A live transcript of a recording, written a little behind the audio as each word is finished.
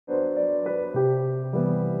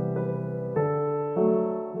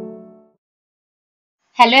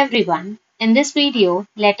Hello everyone. In this video,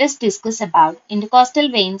 let us discuss about intercostal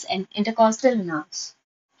veins and intercostal nerves.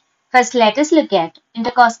 First, let us look at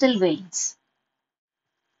intercostal veins.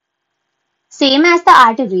 Same as the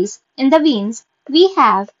arteries, in the veins, we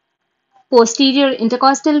have posterior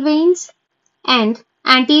intercostal veins and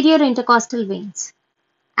anterior intercostal veins.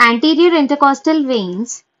 Anterior intercostal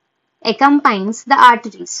veins accompanies the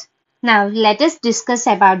arteries. Now, let us discuss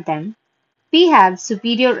about them. We have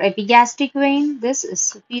superior epigastric vein. This is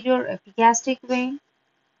superior epigastric vein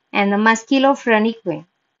and the musculophrenic vein.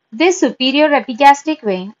 This superior epigastric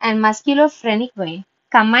vein and musculophrenic vein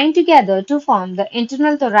combine together to form the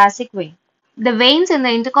internal thoracic vein. The veins in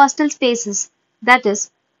the intercostal spaces, that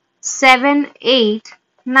is 7, 8,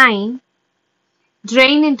 9,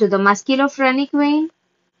 drain into the musculophrenic vein,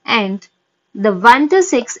 and the 1 to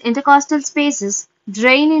 6 intercostal spaces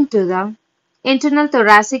drain into the internal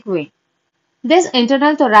thoracic vein. This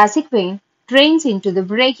internal thoracic vein drains into the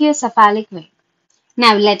brachiocephalic vein.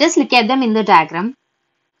 Now let us look at them in the diagram.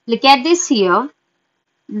 Look at this here.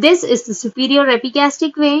 This is the superior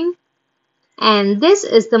epigastric vein and this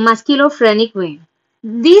is the musculophrenic vein.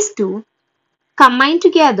 These two combine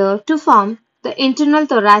together to form the internal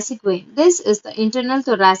thoracic vein. This is the internal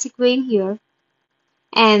thoracic vein here,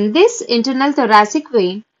 and this internal thoracic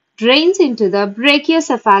vein drains into the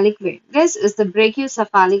brachiocephalic vein. This is the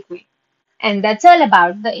brachiocephalic vein. And that's all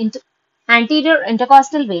about the anterior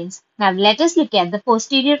intercostal veins. Now let us look at the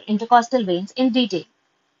posterior intercostal veins in detail.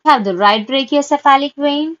 We have the right brachiocephalic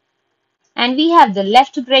vein and we have the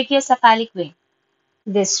left brachiocephalic vein.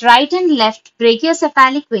 This right and left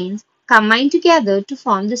brachiocephalic veins combine together to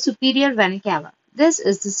form the superior vena cava. This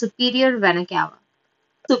is the superior vena cava.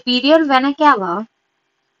 Superior vena cava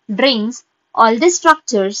drains all the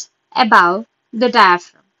structures above the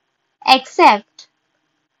diaphragm except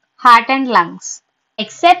heart and lungs.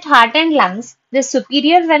 Except heart and lungs, the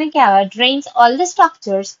superior vena cava drains all the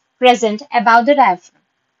structures present above the diaphragm.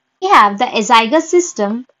 We have the azygous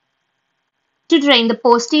system to drain the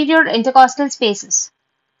posterior intercostal spaces.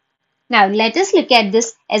 Now let us look at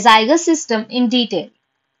this azygous system in detail.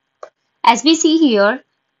 As we see here,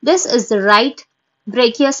 this is the right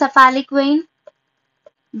brachiocephalic vein,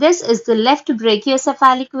 this is the left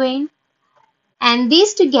brachiocephalic vein, and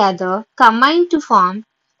these together combine to form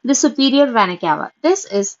the superior vena cava. This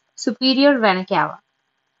is superior vena cava.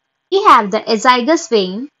 We have the azygous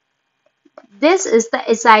vein. This is the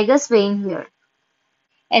azygous vein here.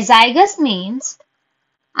 Azygous means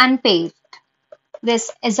unpaved.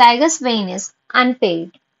 This azygous vein is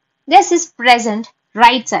unpaved. This is present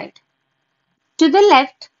right side. To the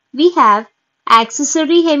left, we have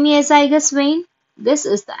accessory hemiazygous vein. This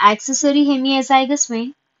is the accessory hemiazygous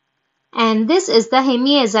vein. And this is the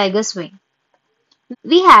hemiazygous vein.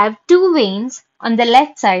 We have two veins on the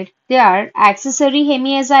left side. They are accessory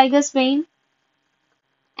hemiazygous vein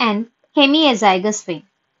and hemiazygous vein.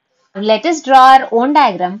 Let us draw our own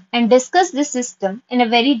diagram and discuss this system in a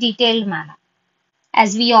very detailed manner.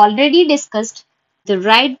 As we already discussed, the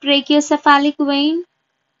right brachiocephalic vein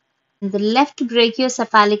and the left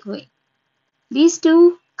brachiocephalic vein. These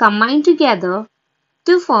two combine together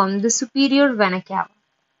to form the superior vena cava.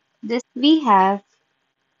 This we have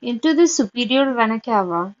into the superior vena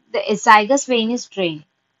cava, the azygous vein is drained.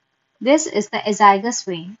 This is the azygous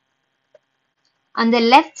vein. On the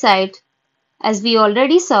left side, as we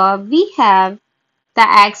already saw, we have the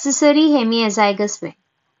accessory hemiazygous vein.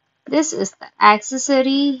 This is the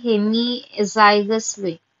accessory hemiazygous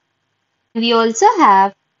vein. We also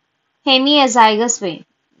have hemiazygous vein.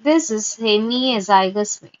 This is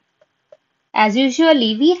hemiazygous vein. As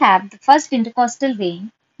usually, we have the first intercostal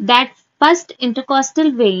vein. That first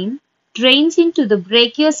intercostal vein drains into the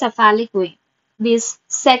brachiocephalic vein. These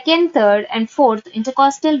second, third, and fourth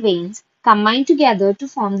intercostal veins combine together to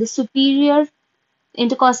form the superior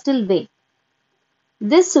intercostal vein.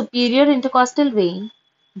 This superior intercostal vein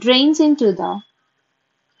drains into the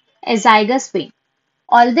azygous vein.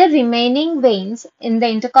 All the remaining veins in the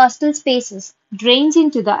intercostal spaces drains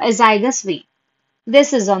into the azygous vein.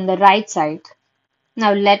 This is on the right side.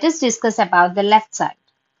 Now let us discuss about the left side.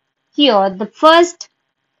 Here, the first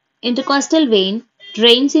intercostal vein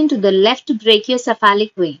drains into the left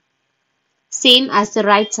brachiocephalic vein, same as the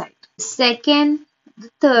right side. The second, the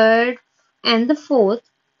third, and the fourth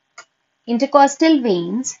intercostal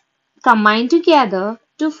veins combine together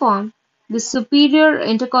to form the superior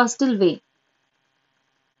intercostal vein.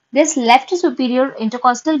 This left superior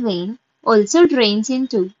intercostal vein also drains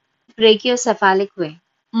into brachiocephalic vein.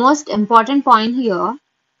 Most important point here,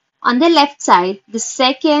 on the left side, the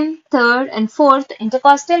second, third, and fourth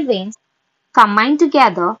intercostal veins combine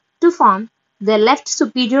together to form the left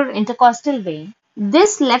superior intercostal vein.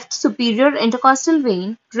 This left superior intercostal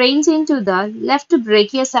vein drains into the left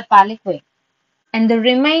brachiocephalic vein, and the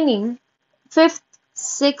remaining 5th,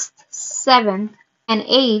 6th, 7th, and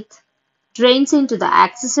 8th drains into the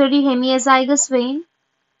accessory hemiazygous vein,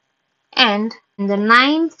 and the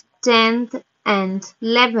 9th, 10th, and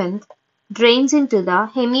 11th drains into the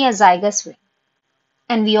hemiazygous vein.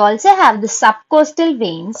 And we also have the subcostal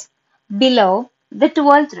veins below the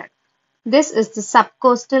 12th rib. This is the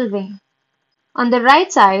subcostal vein. On the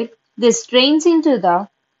right side, this drains into the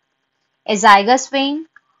azygous vein.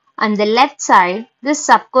 On the left side, this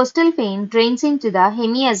subcostal vein drains into the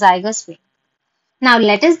hemiazygous vein. Now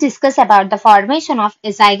let us discuss about the formation of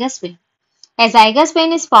azygous vein. Azygous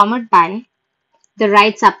vein is formed by the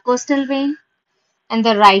right subcostal vein and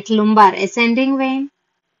the right lumbar ascending vein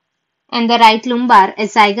and the right lumbar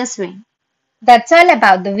azygous vein. That's all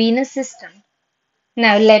about the venous system.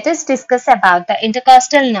 Now let us discuss about the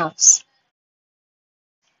intercostal nerves.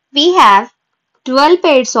 We have 12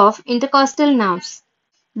 pairs of intercostal nerves.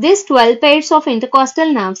 These 12 pairs of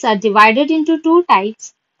intercostal nerves are divided into two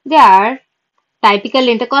types. They are typical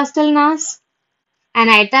intercostal nerves and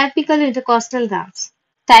atypical intercostal nerves.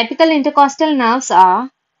 Typical intercostal nerves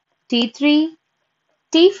are T3,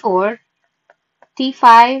 T4,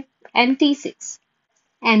 T5, and T6.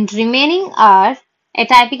 And remaining are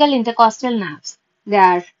atypical intercostal nerves. They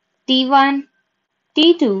are T1,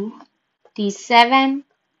 T2, T7,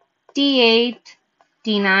 T8,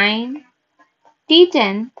 T9,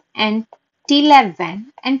 T10, and T11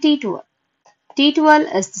 and T12.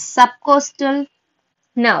 T12 is the subcostal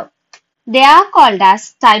nerve. They are called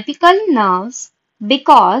as typical nerves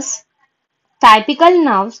because typical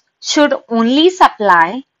nerves should only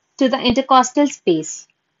supply to the intercostal space.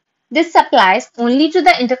 This supplies only to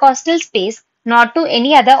the intercostal space, not to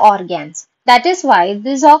any other organs. That is why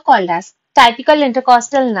these are called as typical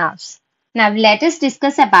intercostal nerves. Now let us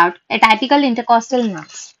discuss about atypical intercostal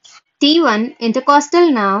nerves. T1 intercostal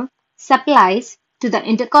nerve supplies to the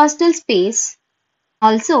intercostal space,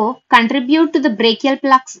 also contribute to the brachial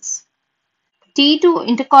plexus. T2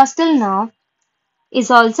 intercostal nerve is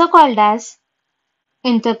also called as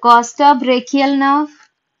intercostobrachial nerve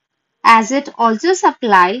as it also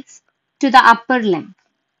supplies to the upper limb.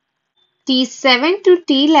 T7 to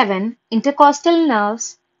T11 intercostal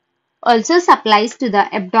nerves also supplies to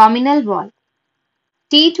the abdominal wall.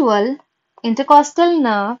 T12 intercostal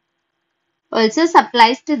nerve also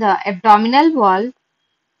supplies to the abdominal wall,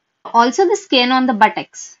 also the skin on the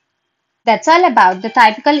buttocks. That's all about the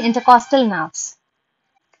typical intercostal nerves.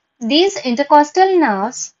 These intercostal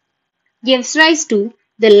nerves gives rise to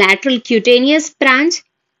the lateral cutaneous branch.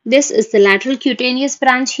 This is the lateral cutaneous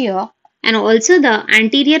branch here, and also the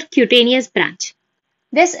anterior cutaneous branch.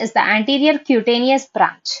 This is the anterior cutaneous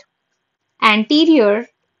branch. Anterior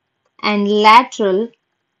and lateral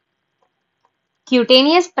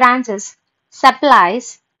cutaneous branches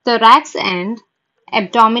supplies thorax and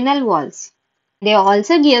abdominal walls. They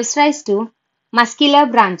also gives rise to muscular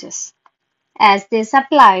branches as they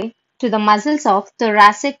supply to the muscles of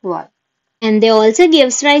thoracic wall. And they also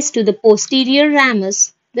gives rise to the posterior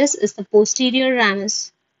ramus. This is the posterior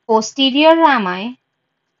ramus. Posterior rami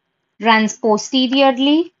runs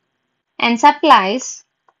posteriorly and supplies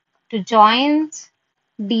to joints,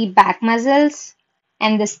 the back muscles,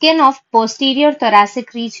 and the skin of posterior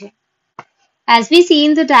thoracic region. As we see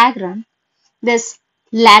in the diagram, this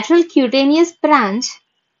lateral cutaneous branch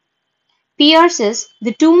pierces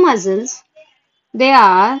the two muscles. They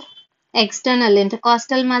are external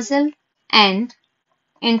intercostal muscle and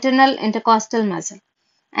internal intercostal muscle.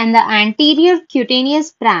 And the anterior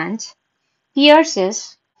cutaneous branch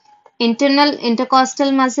pierces internal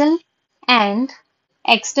intercostal muscle and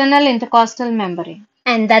external intercostal membrane.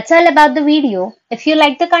 And that's all about the video. If you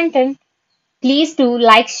like the content, please do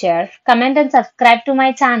like, share, comment and subscribe to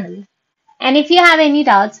my channel. And if you have any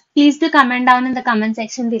doubts, please do comment down in the comment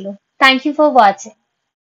section below. Thank you for watching.